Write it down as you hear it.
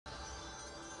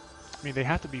I mean, they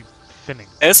have to be thinning.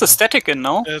 There's a static in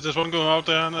now. Yeah, there's one going out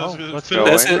there. And let's Phil. go.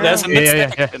 There's a mid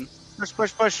static in.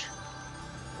 Push.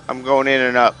 I'm going in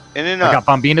and up. In and up. I got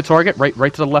Bombina target, right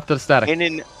to the left of the static.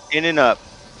 In and up.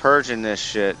 Purging this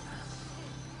shit.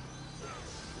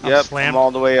 Yep, I'm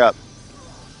all the way up.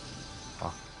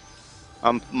 Oh.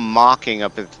 I'm mocking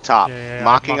up at the top.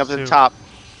 Mocking up at the top.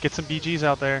 Get some BGs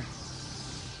out there.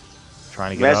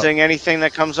 Trying to get Mezzing anything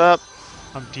that comes up.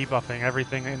 I'm debuffing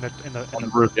everything in the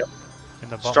roof. Yep. In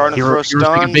the starting to throw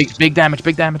stuns. Big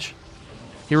damage.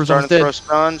 Heroes starting to dead. throw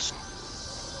stuns.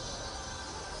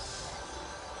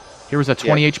 Heroes at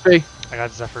 20 HP. I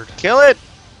got Zephyred. Kill it.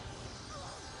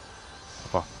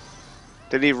 Oh.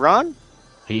 Did he run?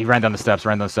 He ran down the steps.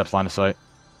 Line of sight.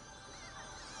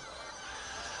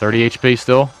 30 HP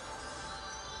still.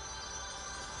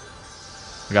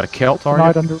 We got a Kelt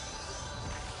target.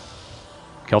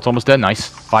 Kelt's almost dead. Nice.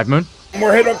 5 moon.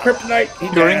 We're hit on kryptonite.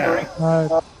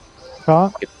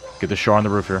 Get the Char on the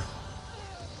roof here.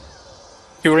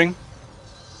 Curing.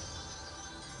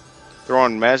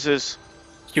 Throwing mezzes.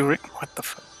 Curing. What the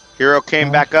fuck? Hero came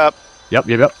back up. Yep.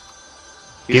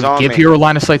 He's on give me. Hero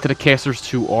line of sight to the casters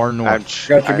to our north. I'm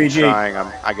trying.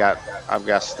 I've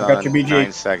got stun. Got your BG.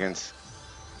 9 seconds.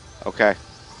 Okay.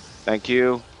 Thank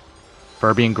you.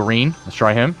 Furby in green. Let's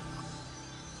try him.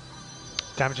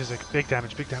 Damage is like big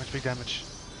damage.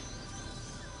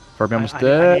 Furby almost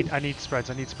dead. I need spreads.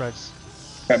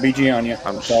 Got BG on you.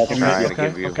 I'm trying to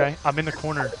give you. Okay, I'm in the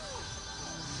corner.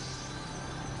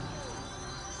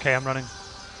 Okay, I'm running.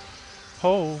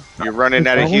 Oh. You're running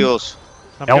out of heals.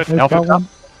 Elf up.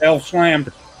 Elf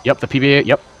slammed. Yep, the PBA.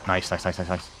 Yep. Nice.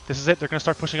 This is it. They're gonna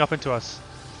start pushing up into us.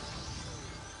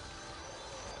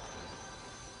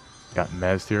 Got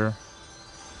Mez here.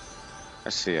 I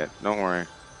see it. Don't worry.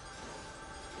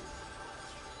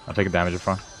 I'm taking damage if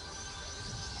fine.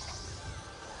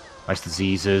 Nice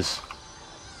diseases.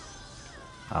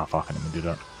 Oh fuck, I didn't even do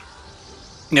that.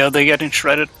 Yeah, they're getting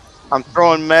shredded. I'm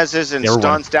throwing mezzes and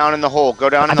stuns down in the hole. Go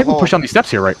down in the hole. I think we push on these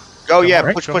steps here, right? Go, yeah.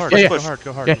 Right? Push. Go hard. Yeah.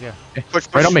 Push.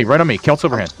 Right on me. Kelt's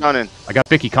overhand. Stunning. I got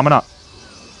Vicky coming up.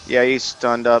 Yeah, he's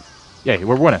stunned up. Yeah,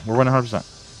 we're winning. We're winning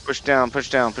 100%. Push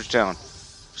down.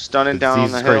 Stunning down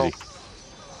on the hill. Crazy.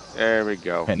 There we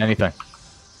go. Hitting anything.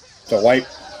 It's a wipe.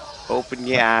 Open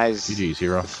your eyes. GG's,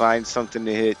 Hero. Find something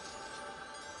to hit.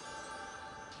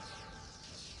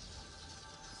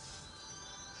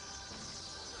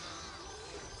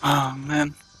 Oh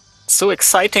man, so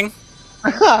exciting.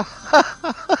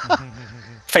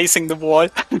 Facing the wall.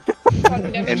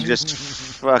 And just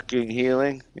fucking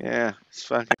healing. Yeah, it's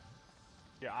fucking.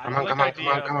 Yeah,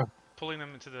 Come on. Pulling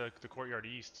them into the courtyard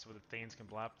east so the Thanes can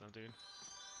blap them, dude.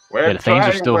 We're the Thanes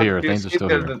are still trying, here. but Thanes are these still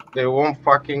hitters, here. They won't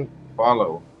fucking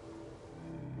follow.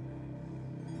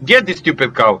 Get this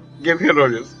stupid cow. Get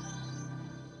Herodius.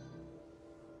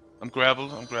 I'm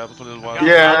grappled for a little while.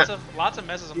 Yeah. Lots of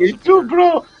messes on Me the too, support.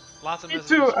 bro. Lots of Me messes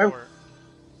too. on the support.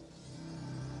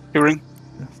 Curing.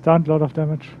 Stunned, lot of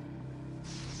damage.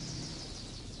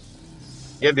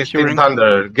 Get this Pit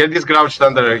Thunder. Get this Grouch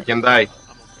Thunder. He can die.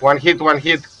 One hit. One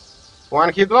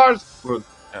hit, Lars. Good.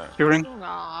 Yeah. Curing.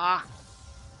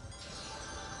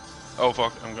 Oh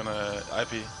fuck, I'm gonna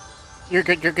IP. You're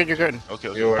good.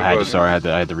 Okay. You were Sorry, I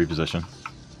had to reposition.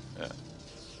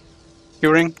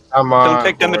 Curing. Don't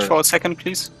take damage for a second,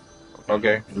 please.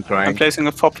 Okay, I'm trying. I'm placing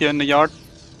a fob here in the yard.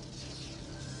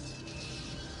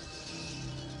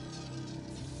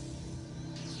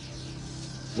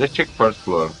 Let's check first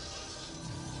floor.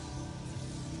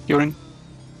 Curing.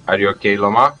 Are you okay,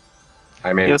 Loma?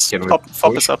 I mean, Yes, can we fob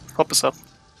push? is up. Fob is up.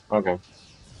 Okay.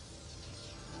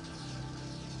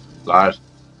 Lars,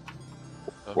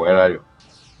 where are you?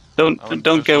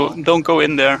 Don't go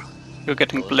in there. You're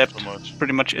getting Oh, blepped too much.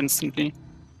 pretty much instantly.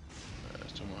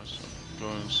 That's too much.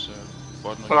 Going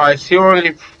bottom So I see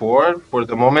only 4 for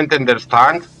the moment and they're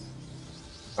stunned.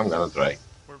 I'm gonna try.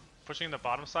 We're pushing the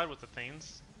bottom side with the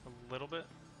Thanes a little bit.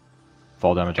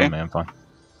 Fall damage on me, I'm fine.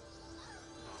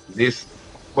 This,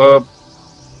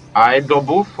 I do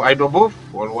buff,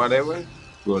 or whatever.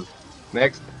 Good.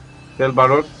 Next, tell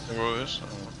Baron. Heroes.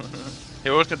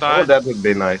 Heroes can die. Oh, that would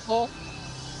be nice. Oh.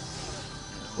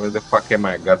 Where the fuck am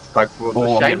I? Got stuck for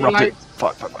the shiny light?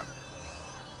 Fuck.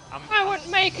 I won't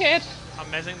make it. I'm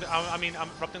mezzing. I'm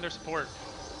erupting their support.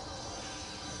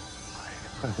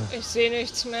 Ich sehe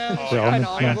nichts mehr. Oh, Keine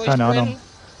Ahnung, wo ich keine bin. Ahnung.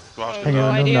 Du hast Hänge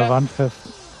an irgendeiner Wand fest.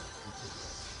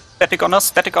 Static on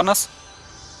us.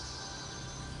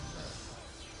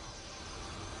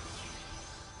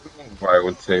 I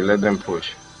would say let them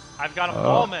push. I've got them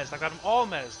all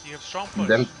mezzed. You have strong push.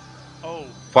 Then Oh.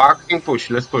 fucking push.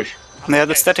 Let's push. Yeah,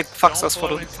 the static fucks us for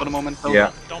the moment.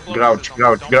 Yeah. Don't blow Grouch.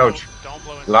 Don't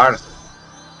blow Lars,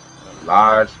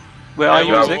 Lars. Where are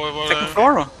you, Yeah, Izik? Second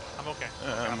floor? Or? I'm okay.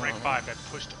 I'm I'm rank 5. Got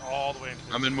pushed all the way into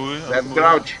this. I'm in movie. That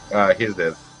Grouch. He's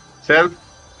dead. Self.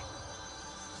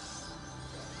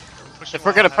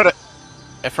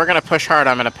 If we're gonna push hard,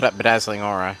 I'm gonna put up bedazzling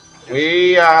aura.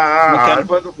 We are.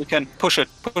 We can push it.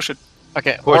 Push it.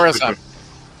 Okay, Push, aura's push, up. push.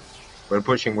 We're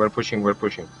pushing. We're pushing. We're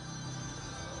pushing.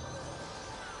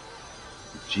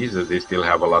 Jesus, they still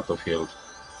have a lot of heals.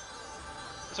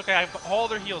 It's okay. I have all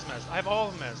their heals, Mez. I have all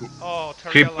of them, Mez. Oh,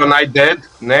 Kryptonite dead.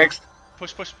 Next.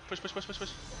 Push, push, push, push, push, push, push.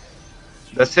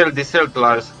 The cell,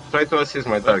 Lars. Try to assist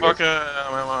my target.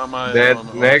 Okay, Dead.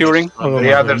 Next. Curing.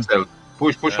 The other cell.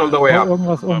 Push all the way up.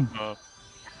 Irgendwas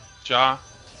Ja.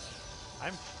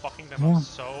 I'm fucking them up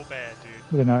so bad,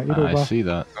 dude. With an Edo I buff. see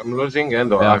that. I'm losing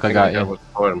and or Yeah, I think I I got have you. a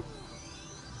storm.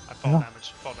 I fall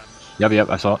damage. Fall damage. Yep,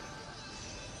 I saw it.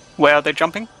 Where are they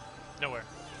jumping? Nowhere.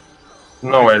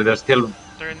 Nowhere. They're still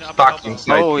They're in the upper stuck elbow.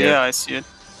 inside. Oh here. yeah, I see it.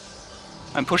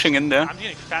 I'm pushing in there. I'm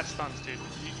getting fat stuns, dude.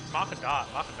 Mark a dot.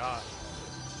 Mark a dot.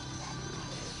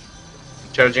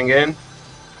 Charging in.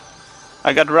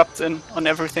 I got wrapped in on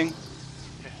everything.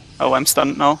 Oh, I'm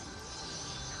stunned now.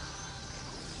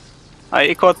 I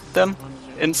echoed them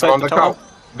inside On the the tower. cow.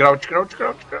 Grouch.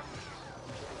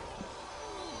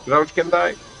 Grouch can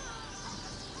die.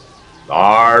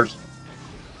 Lars.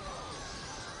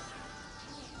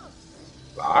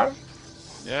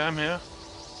 Yeah, I'm here.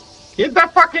 Hit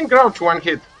that fucking Grouch. One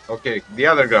hit. Okay, the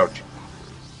other Grouch.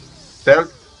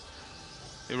 Stealth.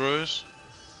 Heroes.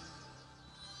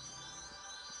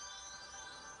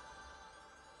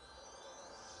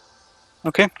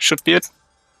 Okay, should be it.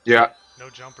 Yeah. No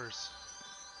jumpers.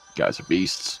 Guys are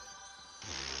beasts.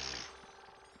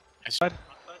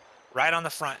 Right on the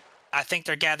front. I think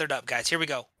they're gathered up, guys. Here we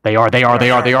go. They are. They are.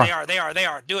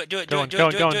 Do it. Going.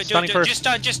 Stunning Do it. first.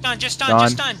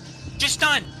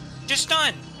 Just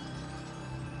stun.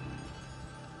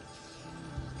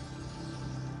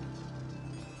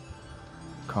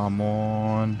 Come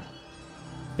on.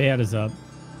 Bad is up.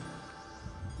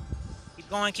 Keep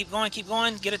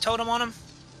going. Get a totem on him.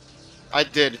 I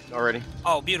did already.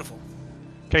 Oh, beautiful.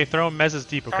 Okay, throw Mez's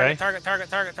deep, okay? Target.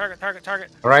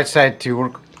 Right side to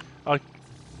work.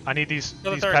 I need these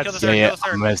Kill the third, pets. kill the Yeah,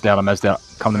 third. I'm messed out.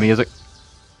 Come to me, Izik.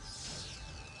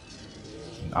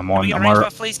 I'm Can on. we get a I'm range on.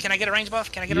 buff, please? Can I get a range buff?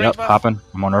 Yep, hopping.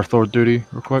 I'm on Earth Lord duty,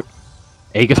 real quick.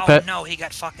 Aegis Oh pet. no, he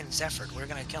got fucking Zephyred. We're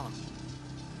gonna kill him.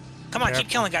 Come on, keep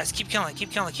killing, guys. Keep killing.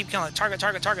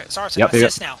 Target. Saracen, Yep,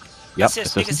 assist now. Yep,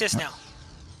 Assist, big assisting, assist now.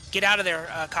 Get out of there,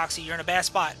 Coxie. You're in a bad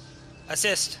spot.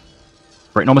 Assist.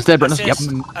 Britton almost dead. Britton. Yep.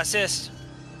 Assist.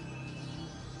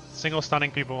 Single stunning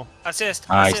people. Assist.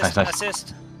 Nice.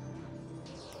 Assist.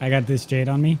 I got this Jade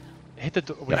on me. Hit the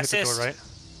door. We hit the door, right?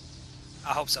 I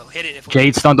hope so. Hit it if we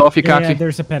Jade stunned off you, Coxie.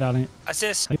 there's a pet on it.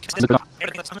 Assist.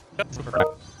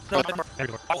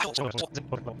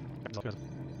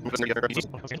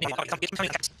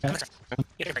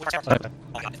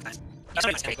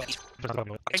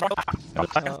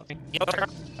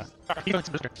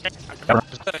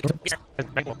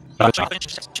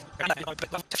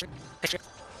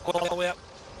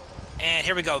 And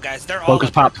here we go, guys. They're all Cloak is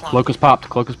up here. popped.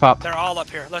 Cloak is popped. They're all up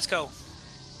here. Let's go.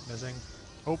 Mezzing.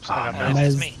 Oops, I got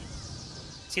That's Mez. me.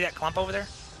 See that clump over there?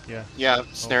 Yeah. Yeah,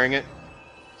 snaring it.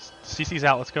 CC's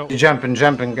out, let's go. Jumping,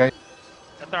 guys.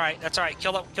 That's alright.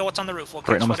 Kill what's on the roof. We'll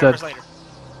Great, catch almost whatever's dead. later.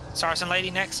 Saracen lady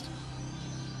next.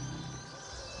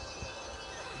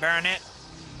 Baronet.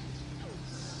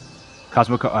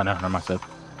 Cosmic. Oh, no, never mind. Sorry.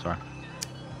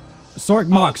 Sork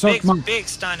Monk, Sork Monk. Big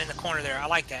stun in the corner there. I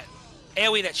like that.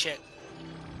 AoE that shit.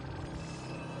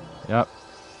 Yep.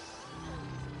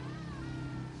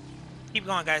 Keep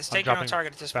going, guys. Take your own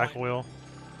target at this back point. wheel.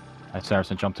 That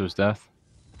Saracen jumped to his death.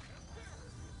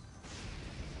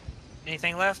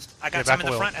 Anything left? I got Yeah, some back in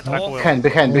the wheel. front at the Back wall. wheel.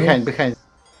 Behind.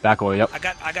 Back oil. Yep.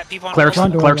 I got people on Cleric, the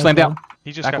Cleric slammed out.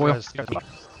 He just Back got wheel. res.